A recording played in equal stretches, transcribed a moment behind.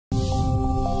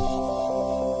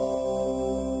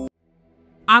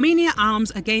Armenia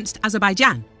arms against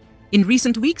Azerbaijan. In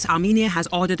recent weeks, Armenia has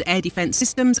ordered air defense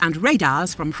systems and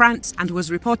radars from France and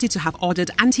was reported to have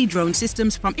ordered anti-drone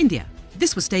systems from India.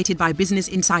 This was stated by Business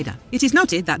Insider. It is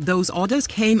noted that those orders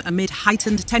came amid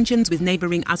heightened tensions with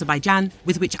neighboring Azerbaijan,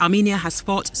 with which Armenia has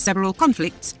fought several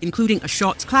conflicts, including a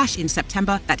short clash in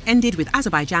September that ended with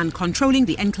Azerbaijan controlling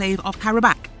the enclave of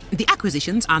Karabakh. The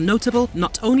acquisitions are notable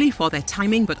not only for their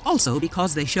timing but also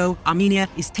because they show Armenia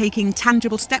is taking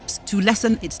tangible steps to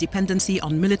lessen its dependency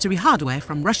on military hardware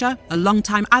from Russia, a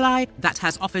longtime ally that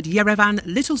has offered Yerevan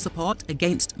little support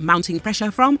against mounting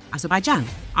pressure from Azerbaijan.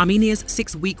 Armenia's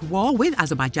 6-week war with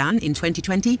Azerbaijan in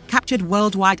 2020 captured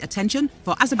worldwide attention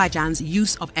for Azerbaijan's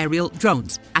use of aerial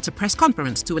drones. At a press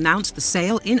conference to announce the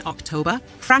sale in October,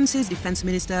 France's defense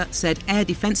minister said air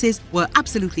defenses were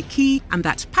absolutely key and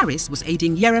that Paris was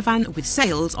aiding Yerevan with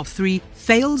sales of 3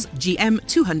 Thales GM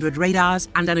 200 radars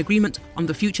and an agreement on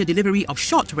the future delivery of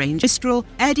short-range Mistral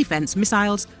air defense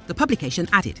missiles, the publication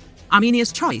added.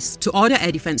 Armenia's choice to order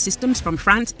air defense systems from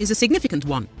France is a significant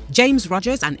one. James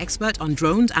Rogers, an expert on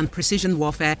drones and precision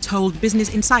warfare, told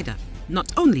Business Insider.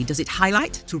 Not only does it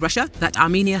highlight to Russia that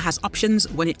Armenia has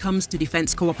options when it comes to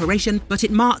defense cooperation, but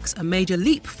it marks a major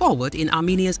leap forward in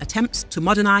Armenia's attempts to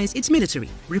modernize its military.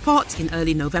 Reports in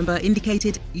early November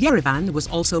indicated Yerevan was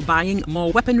also buying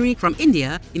more weaponry from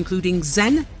India, including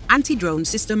Zen anti-drone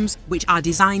systems, which are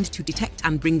designed to detect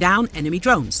and bring down enemy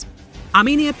drones.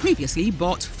 Armenia previously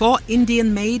bought 4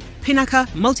 Indian-made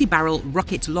Pinaka multi-barrel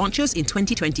rocket launchers in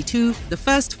 2022, the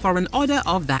first foreign order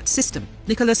of that system.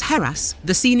 Nicholas Heras,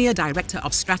 the Senior Director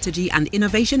of Strategy and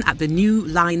Innovation at the New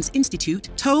Lines Institute,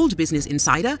 told Business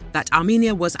Insider that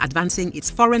Armenia was advancing its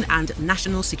foreign and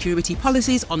national security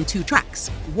policies on 2 tracks.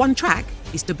 One track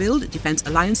is to build defense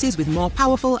alliances with more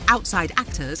powerful outside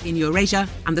actors in Eurasia,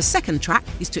 and the second track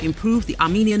is to improve the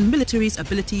Armenian military's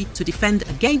ability to defend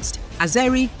against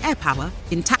Azeri air power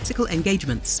in tactical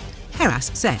engagements,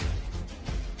 Heras said.